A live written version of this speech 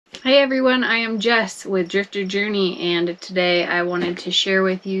Hi everyone, I am Jess with Drifter Journey, and today I wanted to share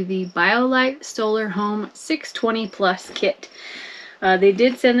with you the BioLite SolarHome 620 Plus kit. They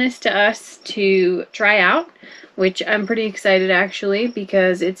did send this to us to try out, which I'm pretty excited actually,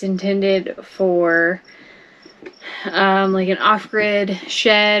 because it's intended for like an off-grid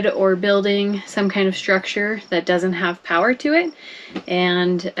shed or building, some kind of structure that doesn't have power to it.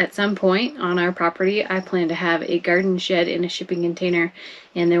 And at some point on our property, I plan to have a garden shed in a shipping container,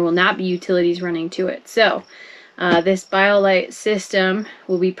 and there will not be utilities running to it. So this BioLite system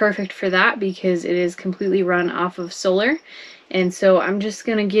will be perfect for that because it is completely run off of solar. And so I'm just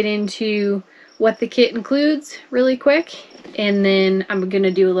going to get into what the kit includes really quick, and then I'm going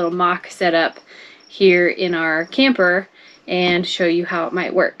to do a little mock setup here in our camper and show you how it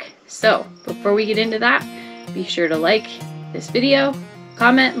might work. So before we get into that, be sure to like this video,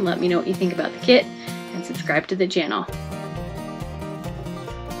 comment, and let me know what you think about the kit, and subscribe to the channel.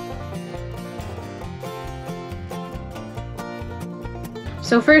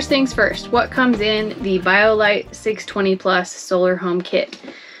 So first things first, what comes in the BioLite 620 Plus SolarHome kit?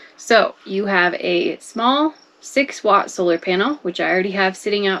 So you have a small 6-watt solar panel, which I already have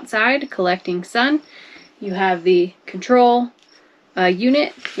sitting outside collecting sun. You have the control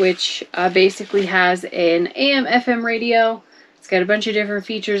unit, which basically has an AM/FM radio. It's got a bunch of different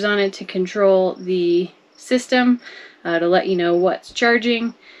features on it to control the system, to let you know what's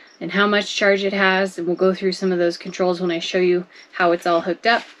charging and how much charge it has, and we'll go through some of those controls when I show you how it's all hooked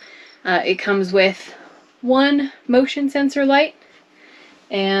up. It comes with one motion sensor light,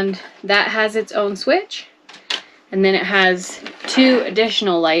 and that has its own switch. And then it has 2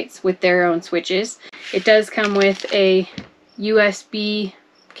 additional lights with their own switches. It does come with a USB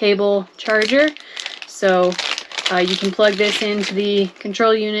cable charger, so you can plug this into the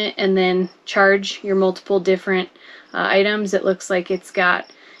control unit and then charge your multiple different items. It looks like it's got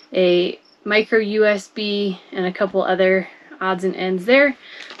a micro USB and a couple other odds and ends there.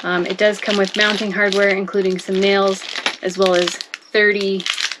 It does come with mounting hardware, including some nails, as well as 30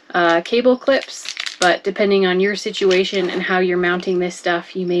 cable clips. But depending on your situation and how you're mounting this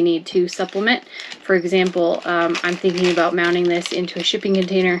stuff, you may need to supplement. For example, I'm thinking about mounting this into a shipping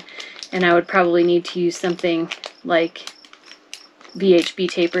container, and I would probably need to use something like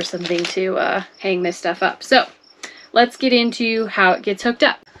VHB tape or something to hang this stuff up. So let's get into how it gets hooked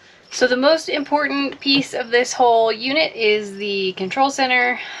up. So the most important piece of this whole unit is the control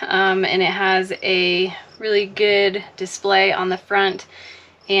center, and it has a really good display on the front,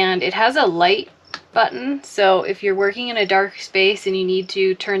 and it has a light button, so if you're working in a dark space and you need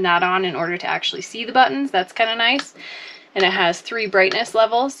to turn that on in order to actually see the buttons, that's kind of nice. And it has 3 brightness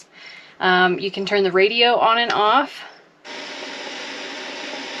levels. You can turn the radio on and off.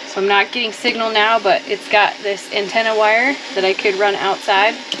 So I'm not getting signal now, but it's got this antenna wire that I could run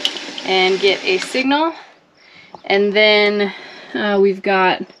outside and get a signal. And then we've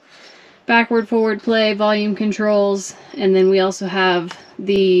got backward, forward play, volume controls, and then we also have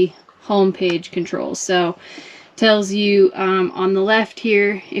the home page controls. So tells you on the left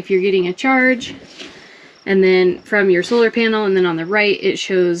here if you're getting a charge, and then from your solar panel, and then on the right it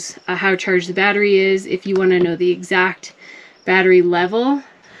shows how charged the battery is if you want to know the exact battery level.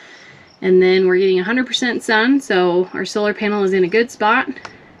 And then we're getting 100% sun, so our solar panel is in a good spot.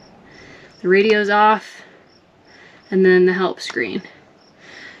 The radio's off, and then the help screen.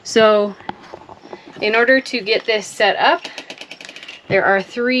 So in order to get this set up, there are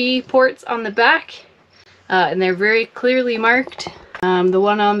 3 ports on the back, and they're very clearly marked. The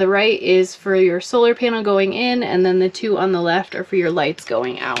one on the right is for your solar panel going in, and then the 2 on the left are for your lights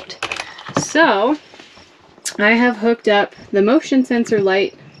going out. So I have hooked up the motion sensor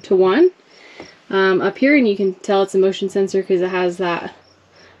light to one up here, and you can tell it's a motion sensor because it has that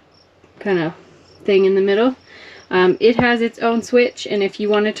kind of thing in the middle. It has its own switch, and if you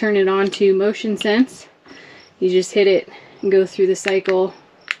want to turn it on to motion sense, you just hit it and go through the cycle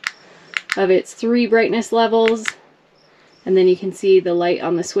of its 3 brightness levels, and then you can see the light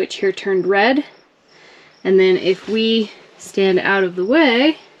on the switch here turned red. And then if we stand out of the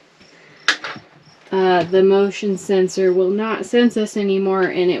way, the motion sensor will not sense us anymore,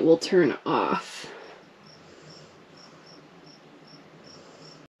 and it will turn off.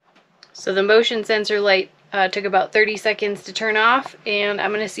 So the motion sensor light took about 30 seconds to turn off, and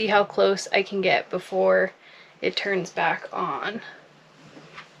I'm going to see how close I can get before it turns back on.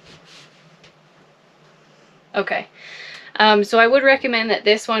 Okay, so I would recommend that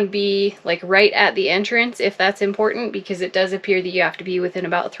this one be like right at the entrance if that's important, because it does appear that you have to be within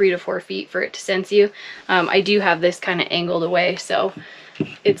about 3 to 4 feet for it to sense you. I do have this kind of angled away, so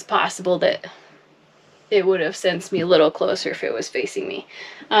it's possible that it would have sensed me a little closer if it was facing me.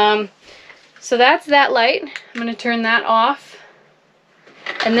 So that's that light. I'm going to turn that off.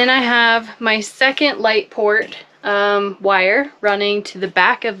 And then I have my second light port wire running to the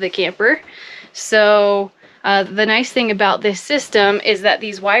back of the camper. So the nice thing about this system is that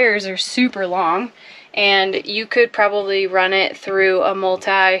these wires are super long, and you could probably run it through a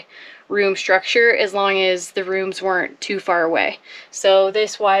multi-room structure as long as the rooms weren't too far away. So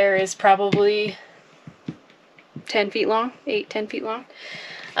this wire is probably 10 feet long, 8-10 feet long.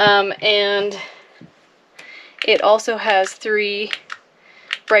 And it also has 3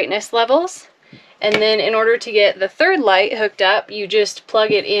 brightness levels. And then in order to get the third light hooked up, you just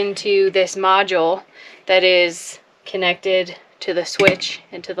plug it into this module that is connected to the switch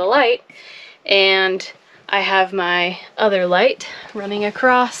and to the light. And I have my other light running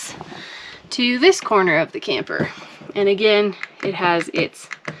across to this corner of the camper. And again, it has its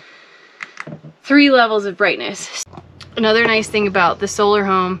 3 levels of brightness. Another nice thing about the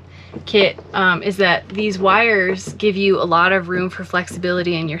SolarHome kit is that these wires give you a lot of room for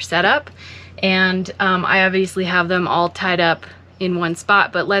flexibility in your setup. And I obviously have them all tied up in one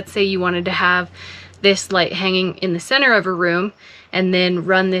spot, but let's say you wanted to have this light hanging in the center of a room and then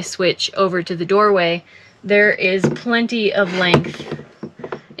run this switch over to the doorway. There is plenty of length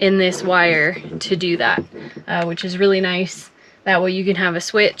in this wire to do that, which is really nice. That way you can have a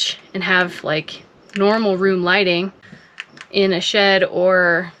switch and have like normal room lighting in a shed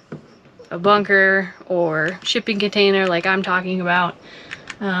or a bunker or shipping container like I'm talking about,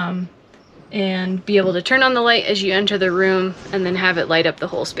 and be able to turn on the light as you enter the room and then have it light up the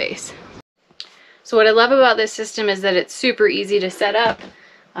whole space. So what I love about this system is that it's super easy to set up.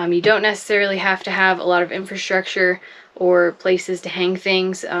 You don't necessarily have to have a lot of infrastructure or places to hang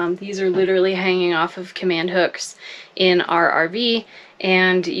things. These are literally hanging off of command hooks in our RV,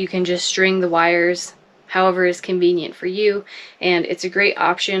 and you can just string the wires however is convenient for you. And it's a great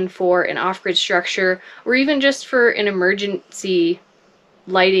option for an off-grid structure or even just for an emergency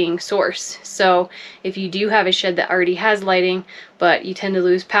lighting source. So if you do have a shed that already has lighting but you tend to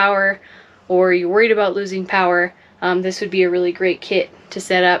lose power, or you're worried about losing power, this would be a really great kit to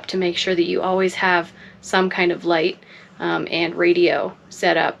set up to make sure that you always have some kind of light and radio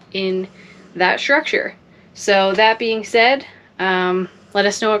set up in that structure. So that being said, let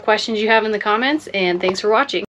us know what questions you have in the comments, and thanks for watching.